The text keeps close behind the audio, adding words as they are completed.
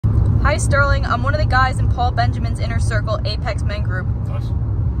Hi Sterling, I'm one of the guys in Paul Benjamin's Inner Circle Apex Men group. Nice.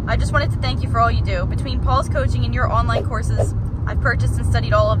 I just wanted to thank you for all you do. Between Paul's coaching and your online courses, I've purchased and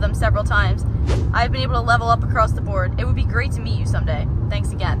studied all of them several times. I've been able to level up across the board. It would be great to meet you someday.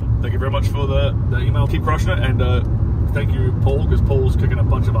 Thanks again. Thank you very much for the email. Keep crushing it, and thank you, Paul, because Paul's kicking a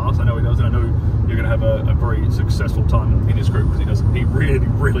bunch of ass. I know he does, and I know you're going to have a very successful time in his group because he really,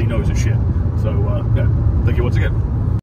 really knows his shit. So, yeah, thank you once again.